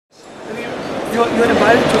you're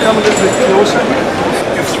invited to come a little bit closer.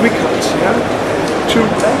 You have 3 cards, yeah? 2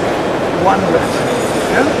 black, 1 red,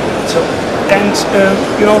 yeah? So, and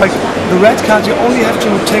you know, like the red card, you only have to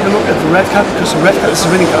take a look at the red card because the red card is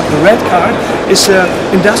the winning card. The red card is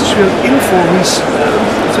industrial info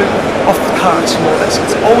of the cards, more or less.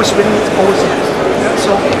 It's always winning, it's always the best. Yeah?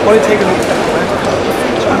 So, only take a look at the red card.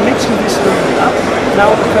 So I'm mixing this a little bit up.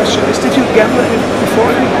 Now the question is, did you gamble before?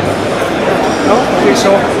 No? Okay,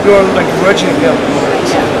 so you're like virgin gambling.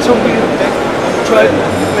 So we try to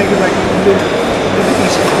make it like a little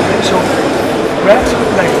easier. Okay? So red,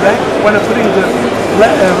 like red, when I'm putting the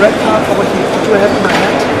red card over here, what do I have in my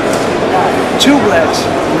hand? 2 blacks,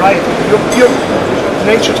 right, your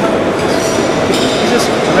nature type. This is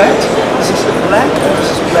red, this is black, and this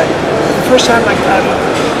is black. The first time like I'm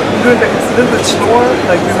doing like a little bit slower,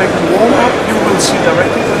 like we make a warm up, you will see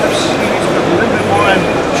directly perhaps a little bit more and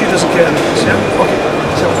she doesn't care anything, yeah? Okay,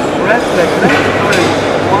 so red, black, black, ready.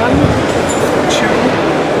 1, 2,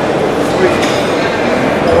 3,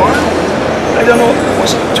 4. I don't know,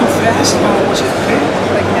 was it too fast or was it okay?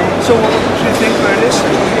 So what do you think where it is?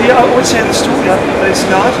 Yeah, I would say it's 2, yeah, but it's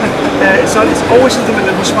not. It's not, it's always in the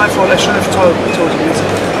middle. It was my fault, I should have told you this.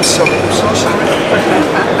 I'm sorry, I'm so sorry.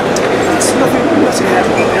 It's nothing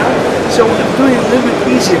happening, yeah? So I'm doing it a little bit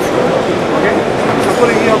easier for you, okay? I'm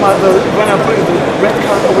putting here when I'm putting the red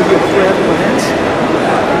card over here, what do I have in my hands?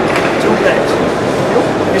 2 blacks.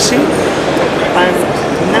 You see? I'm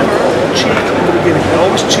never cheat in the beginning. I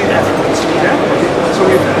always cheat afterwards. Yeah? So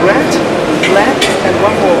we have red, black, and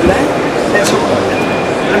 1 more black. And so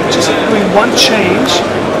I'm just doing 1 change.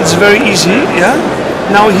 It's very easy. Yeah.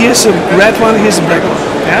 Now here's the red one. Here's the black one.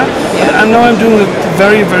 Yeah. And now I'm doing a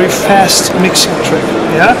very, very fast mixing trick.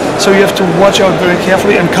 Yeah. So you have to watch out very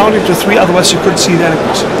carefully and counting to 3. Otherwise you couldn't see the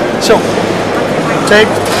enemies. So take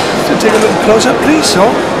a little close up, please. So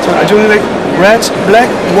I'm doing like red, black,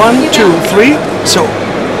 1, 2, 3. So,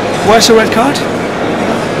 where's the red card?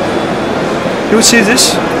 You see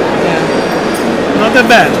this? Not that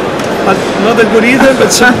bad, but not that good either. But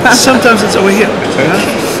sometimes it's over here.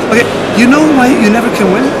 Okay, you know why you never can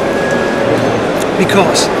win?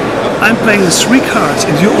 Because I'm playing the 3 cards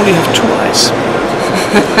and you only have 2 eyes.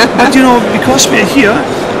 But you know, because we're here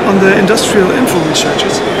on the industrial info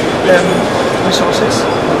researches resources,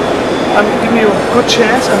 I'm giving you a good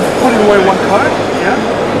chance. I'm putting away 1 card. Yeah.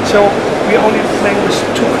 So we're only playing with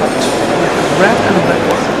 2 cards, red and a black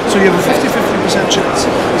one. So you have a 50-50% chance.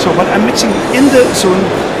 So but I'm mixing in the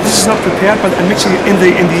this is not prepared, but I'm mixing it in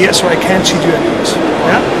the air so I can't cheat you anyways.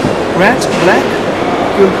 Yeah. Red, black.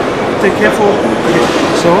 You take careful. Okay.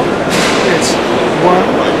 So it's 1,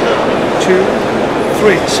 2,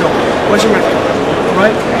 3. So where's your red card?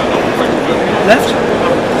 Right. Left.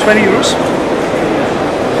 20 euros.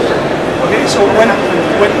 Okay, so when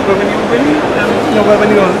you're winning, when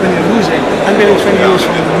you're losing, I'm getting 20 euros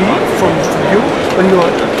from me, from you. When you're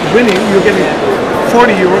winning, you're getting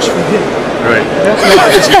 40 euros from him. Right.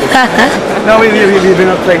 Yeah? No, we're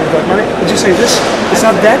not playing with that money. Would you say this? It's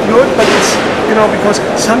not that good, but it's, you know, because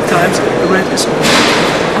sometimes the red is over.